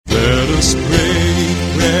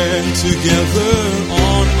together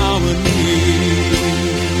on our knees.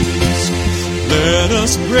 Let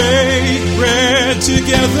us break bread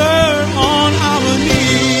together on our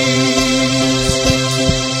knees.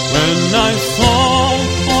 When I fall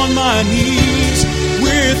on my knees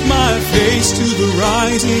with my face to the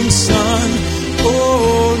rising sun,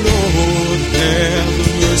 oh Lord, have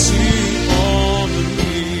mercy on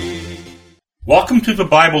me. Welcome to The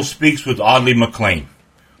Bible Speaks with Audley McLean.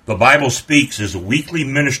 The Bible Speaks is a weekly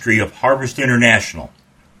ministry of Harvest International.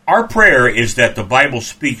 Our prayer is that The Bible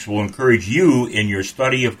Speaks will encourage you in your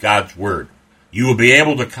study of God's Word. You will be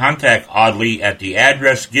able to contact Audley at the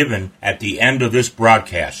address given at the end of this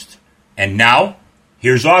broadcast. And now,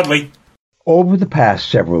 here's Audley. Over the past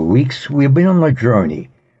several weeks, we've been on a journey,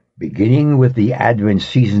 beginning with the Advent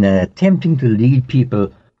season and attempting to lead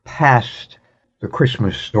people past the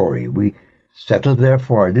Christmas story. We settled there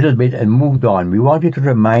for a little bit and moved on. We wanted to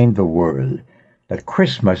remind the world that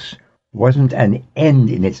Christmas wasn't an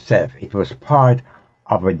end in itself. It was part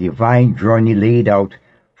of a divine journey laid out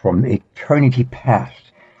from eternity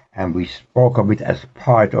past. And we spoke of it as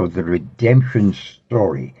part of the redemption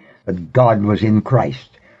story, that God was in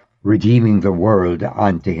Christ, redeeming the world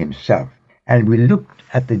unto himself. And we looked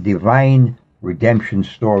at the divine redemption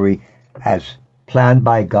story as planned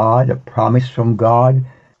by God, a promise from God,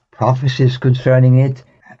 prophecies concerning it,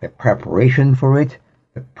 the preparation for it,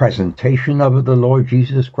 the presentation of the Lord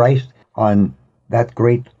Jesus Christ on that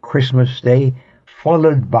great Christmas day,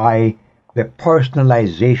 followed by the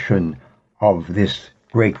personalization of this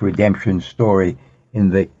great redemption story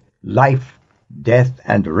in the life, death,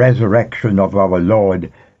 and resurrection of our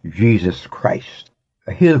Lord Jesus Christ.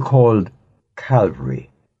 A hill called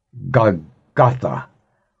Calvary, Golgotha,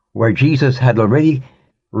 where Jesus had already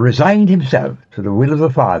resigned himself to the will of the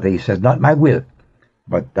Father. He says, not my will,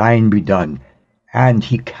 but thine be done. And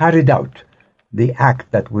he carried out the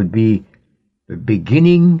act that would be the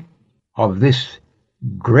beginning of this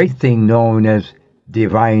great thing known as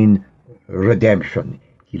divine redemption.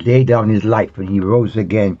 He laid down his life and he rose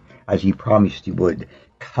again as he promised he would.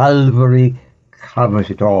 Calvary covers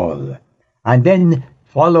it all. And then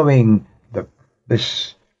following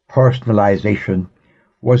this personalization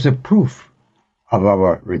was a proof of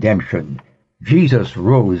our redemption. Jesus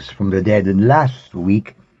rose from the dead, and last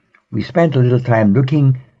week we spent a little time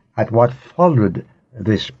looking at what followed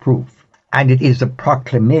this proof. And it is the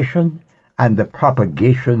proclamation and the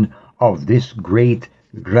propagation of this great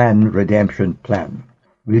grand redemption plan.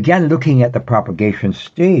 We began looking at the propagation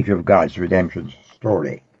stage of God's redemption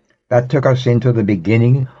story. That took us into the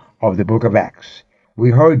beginning of the book of Acts.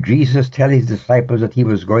 We heard Jesus tell his disciples that he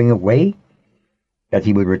was going away, that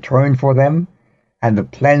he would return for them, and the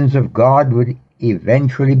plans of God would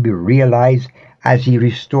eventually be realized as he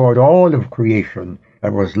restored all of creation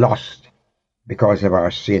that was lost because of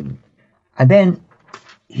our sin. And then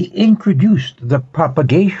he introduced the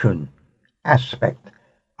propagation aspect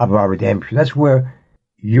of our redemption. That's where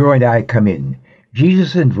you and I come in.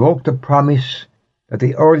 Jesus invoked the promise that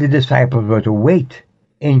the early disciples were to wait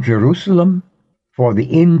in Jerusalem for the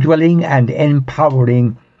indwelling and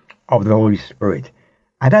empowering of the Holy Spirit.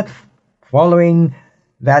 And that following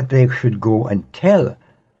that, they should go and tell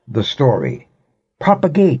the story,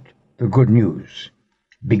 propagate the good news,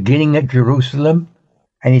 beginning at Jerusalem,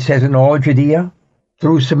 and he says in all Judea,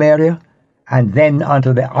 through Samaria, and then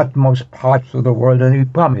unto the utmost parts of the world, and he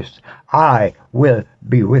promised, I will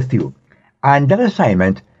be with you. And that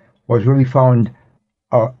assignment was where we found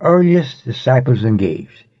our earliest disciples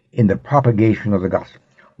engaged in the propagation of the gospel.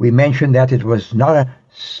 We mentioned that it was not a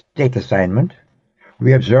state assignment.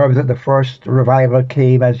 We observed that the first revival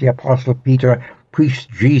came as the Apostle Peter preached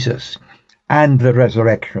Jesus and the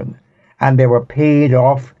resurrection, and they were paid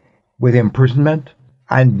off with imprisonment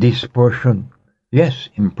and dispersion. Yes,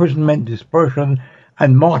 imprisonment, dispersion,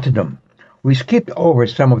 and martyrdom. We skipped over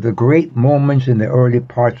some of the great moments in the early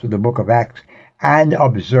parts of the book of Acts and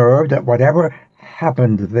observed that whatever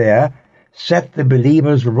happened there set the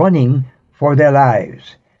believers running for their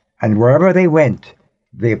lives. And wherever they went,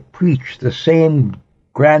 they preached the same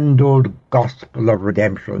grand old gospel of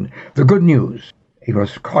redemption, the good news. It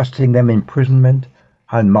was costing them imprisonment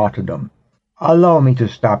and martyrdom. Allow me to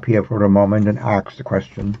stop here for a moment and ask the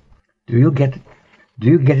question, do you get it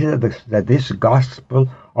that this gospel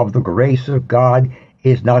of the grace of God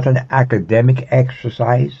is not an academic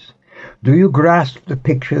exercise? Do you grasp the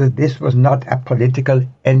picture that this was not a political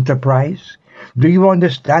enterprise? Do you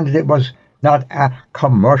understand that it was not a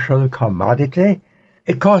commercial commodity?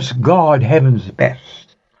 It cost God heaven's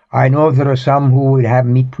best. I know there are some who would have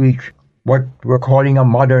me preach what we're calling a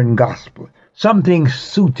modern gospel, something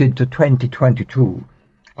suited to 2022,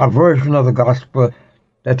 a version of the gospel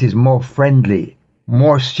that is more friendly,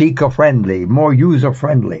 more seeker-friendly, more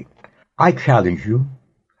user-friendly. I challenge you.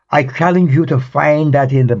 I challenge you to find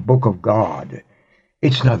that in the book of God.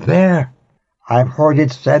 It's not there. I've heard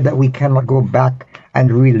it said that we cannot go back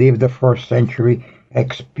and relive the first century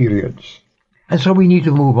experience. And so we need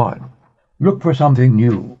to move on. Look for something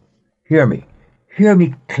new. Hear me. Hear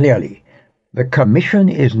me clearly. The commission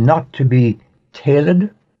is not to be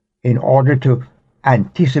tailored in order to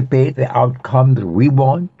anticipate the outcome that we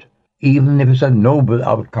want, even if it's a noble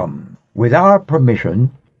outcome. With our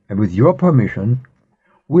permission, and with your permission,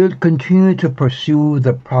 we'll continue to pursue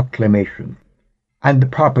the proclamation and the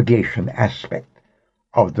propagation aspect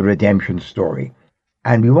of the redemption story.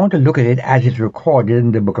 And we want to look at it as it's recorded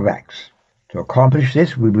in the book of Acts. To accomplish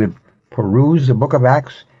this, we will peruse the book of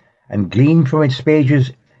Acts and glean from its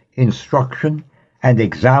pages instruction and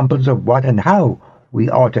examples of what and how we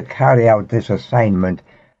ought to carry out this assignment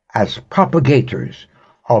as propagators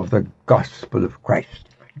of the gospel of Christ.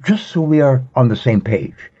 Just so we are on the same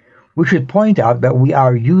page, we should point out that we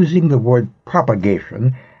are using the word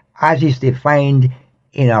propagation as is defined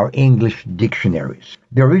in our English dictionaries.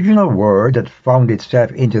 The original word that found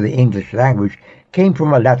itself into the English language came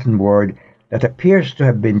from a Latin word that appears to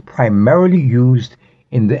have been primarily used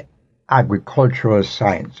in the agricultural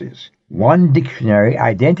sciences. One dictionary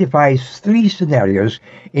identifies 3 scenarios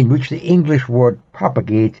in which the English word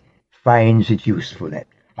propagate finds its usefulness.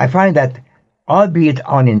 I find that, albeit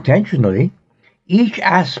unintentionally, each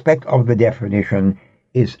aspect of the definition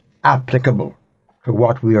is applicable to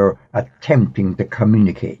what we are attempting to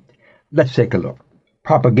communicate. Let's take a look.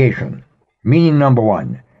 Propagation. Meaning number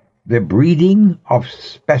 1, the breeding of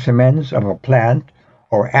specimens of a plant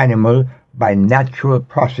or animal by natural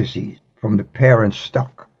processes from the parent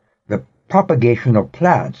stock. The propagation of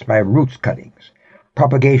plants by roots cuttings.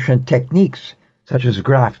 Propagation techniques such as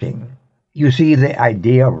grafting. You see the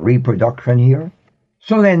idea of reproduction here?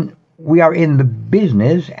 So then, we are in the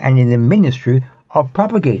business and in the ministry of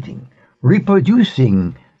propagating,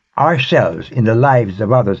 reproducing ourselves in the lives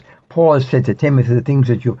of others. Paul said to Timothy, the things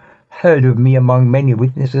that you heard of me among many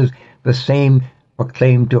witnesses, the same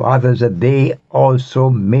proclaim to others, that they also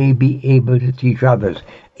may be able to teach others.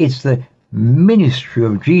 It's the ministry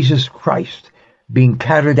of Jesus Christ being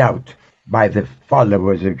carried out by the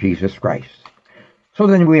followers of Jesus Christ. So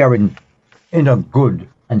then we are in a good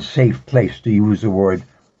and safe place to use the word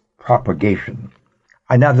propagation.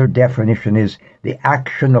 Another definition is the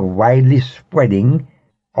action of widely spreading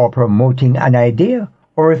or promoting an idea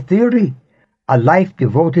or a theory, a life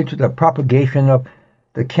devoted to the propagation of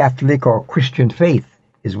the Catholic or Christian faith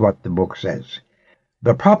is what the book says.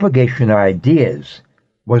 The propagation of ideas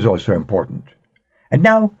was also important. And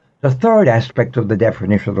now, the third aspect of the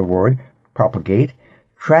definition of the word propagate,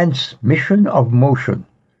 transmission of motion,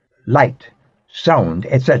 light, sound,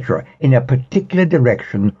 etc., in a particular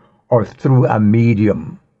direction or through a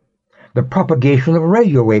medium. The propagation of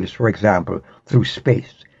radio waves, for example, through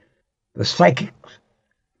space. The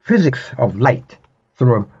physics of light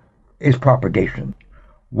is propagation.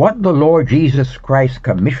 What the Lord Jesus Christ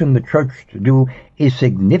commissioned the church to do is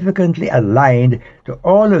significantly aligned to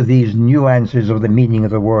all of these nuances of the meaning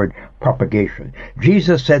of the word propagation.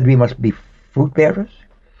 Jesus said we must be fruit bearers.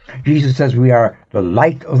 Jesus says we are the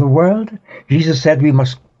light of the world. Jesus said we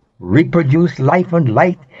must reproduce life and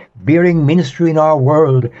light, bearing ministry in our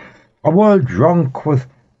world, a world drunk with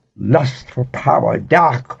lust for power,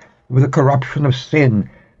 dark with the corruption of sin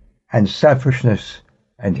and selfishness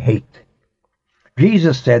and hate.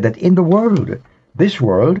 Jesus said that in the world, this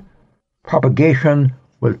world, propagation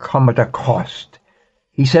will come at a cost.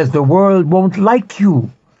 He says the world won't like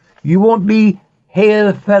you. You won't be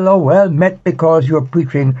hail fellow, well met, because you're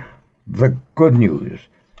preaching the good news.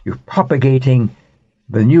 You're propagating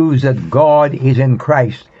the news that God is in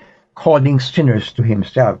Christ, calling sinners to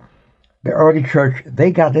himself. The early church,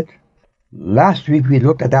 they got it. Last week we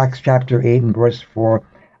looked at Acts chapter 8 and verse 4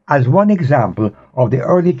 as one example of the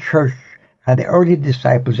early church and the early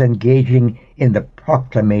disciples engaging in the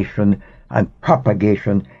proclamation and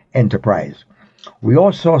propagation enterprise. We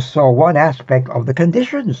also saw one aspect of the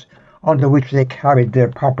conditions under which they carried their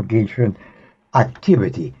propagation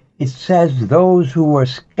activity. It says those who were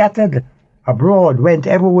scattered abroad went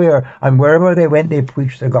everywhere, and wherever they went they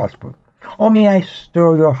preached the gospel. Oh, may I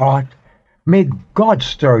stir your heart? May God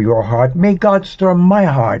stir your heart. May God stir my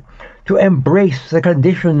heart to embrace the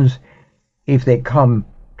conditions if they come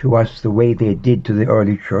to us the way they did to the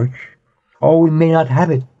early church. Or we may not have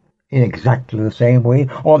it in exactly the same way,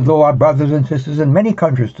 although our brothers and sisters in many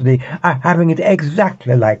countries today are having it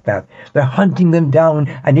exactly like that. They're hunting them down,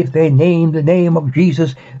 and if they name the name of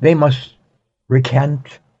Jesus, they must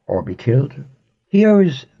recant or be killed. Here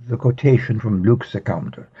is the quotation from Luke's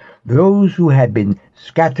account. Those who had been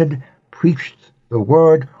scattered preached the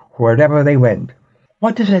word wherever they went.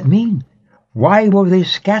 What does that mean? Why were they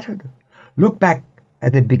scattered? Look back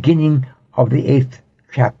at the beginning of the 8th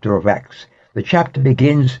chapter of Acts. The chapter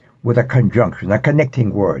begins with a conjunction, a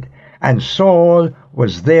connecting word. And Saul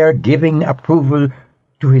was there giving approval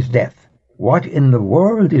to his death. What in the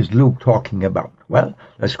world is Luke talking about? Well,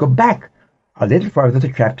 let's go back a little further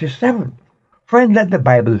to chapter 7. Friend, let the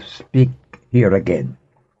Bible speak here again.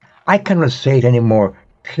 I cannot say it any more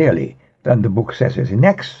clearly than the book says it. In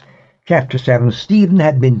Acts chapter 7, Stephen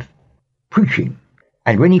had been preaching.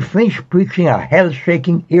 And when he finished preaching a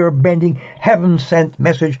hell-shaking, ear-bending, heaven-sent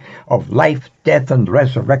message of life, death, and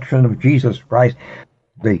resurrection of Jesus Christ,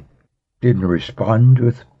 they didn't respond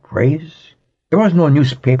with praise. There was no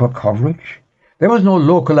newspaper coverage. There was no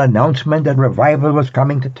local announcement that revival was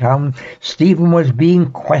coming to town. Stephen was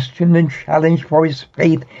being questioned and challenged for his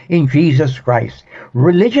faith in Jesus Christ.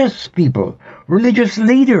 Religious people, religious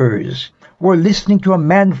leaders were listening to a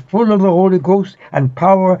man full of the Holy Ghost and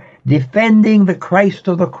power defending the Christ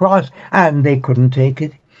of the cross, and they couldn't take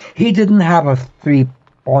it. He didn't have a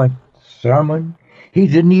 3-point sermon. He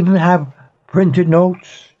didn't even have printed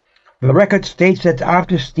notes. The record states that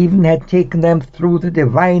after Stephen had taken them through the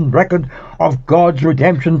divine record of God's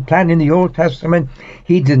redemption plan in the Old Testament,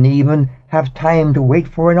 he didn't even have time to wait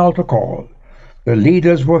for an altar call. The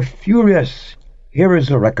leaders were furious. Here is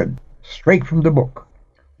the record, straight from the book.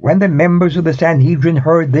 When the members of the Sanhedrin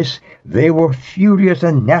heard this, they were furious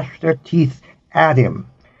and gnashed their teeth at him.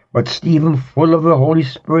 But Stephen, full of the Holy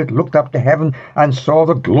Spirit, looked up to heaven and saw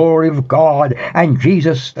the glory of God and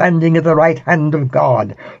Jesus standing at the right hand of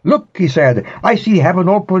God. Look, he said, I see heaven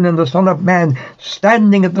open and the Son of Man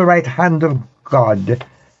standing at the right hand of God.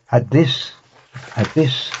 At this,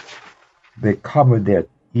 they covered their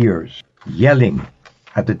ears, yelling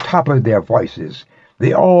at the top of their voices.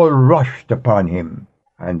 They all rushed upon him,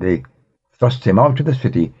 and they thrust him out of the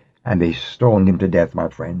city, and they stoned him to death, my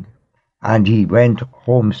friend. And he went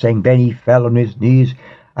home, saying, then he fell on his knees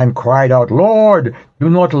and cried out, Lord,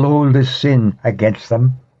 do not hold this sin against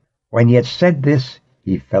them. When he had said this,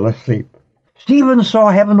 he fell asleep. Stephen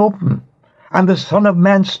saw heaven open, and the Son of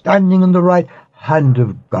Man standing on the right hand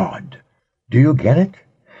of God. Do you get it?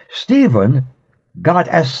 Stephen got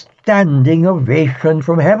a standing ovation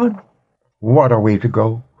from heaven. What a way to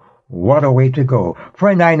go. What a way to go.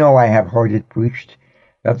 Friend, I know I have heard it preached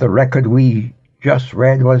that the record we just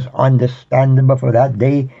read was understandable for that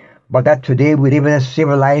day, but that today we live in a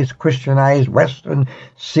civilized, Christianized, Western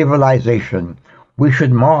civilization. We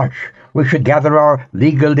should march. We should gather our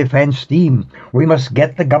legal defense team. We must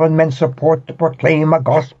get the government support to proclaim a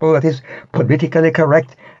gospel that is politically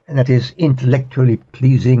correct and that is intellectually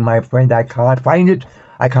pleasing, my friend. I can't find it.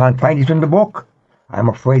 I can't find it in the book. I'm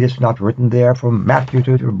afraid it's not written there. From Matthew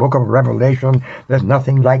to the book of Revelation, there's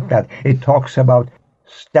nothing like that. It talks about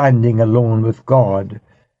standing alone with God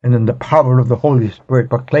and in the power of the Holy Spirit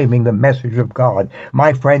proclaiming the message of God.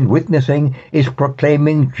 My friend, witnessing is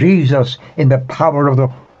proclaiming Jesus in the power of the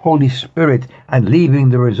Holy Spirit and leaving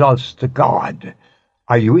the results to God.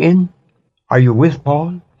 Are you in? Are you with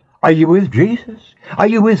Paul? Are you with Jesus? Are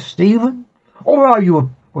you with Stephen? Or are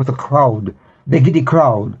you with the crowd, the giddy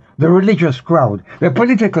crowd, the religious crowd, the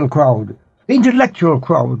political crowd, the intellectual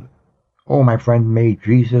crowd? Oh, my friend, may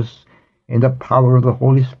Jesus, in the power of the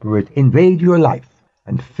Holy Spirit, invade your life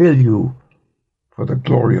and fill you for the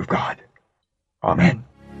glory of God. Amen.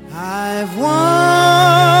 I've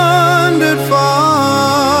wandered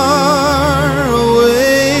far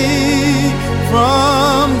away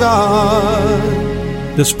from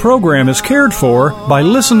God. This program is cared for by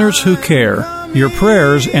listeners who care. Your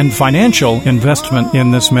prayers and financial investment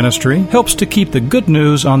in this ministry helps to keep the good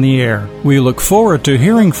news on the air. We look forward to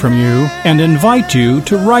hearing from you and invite you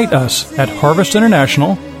to write us at Harvest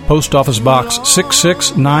International, Post Office Box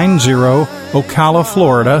 6690, Ocala,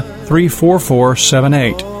 Florida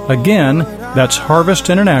 34478. Again, that's Harvest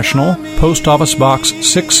International, Post Office Box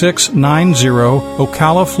 6690,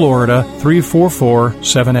 Ocala, Florida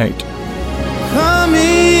 34478. Coming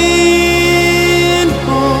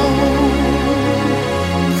home,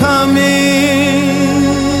 coming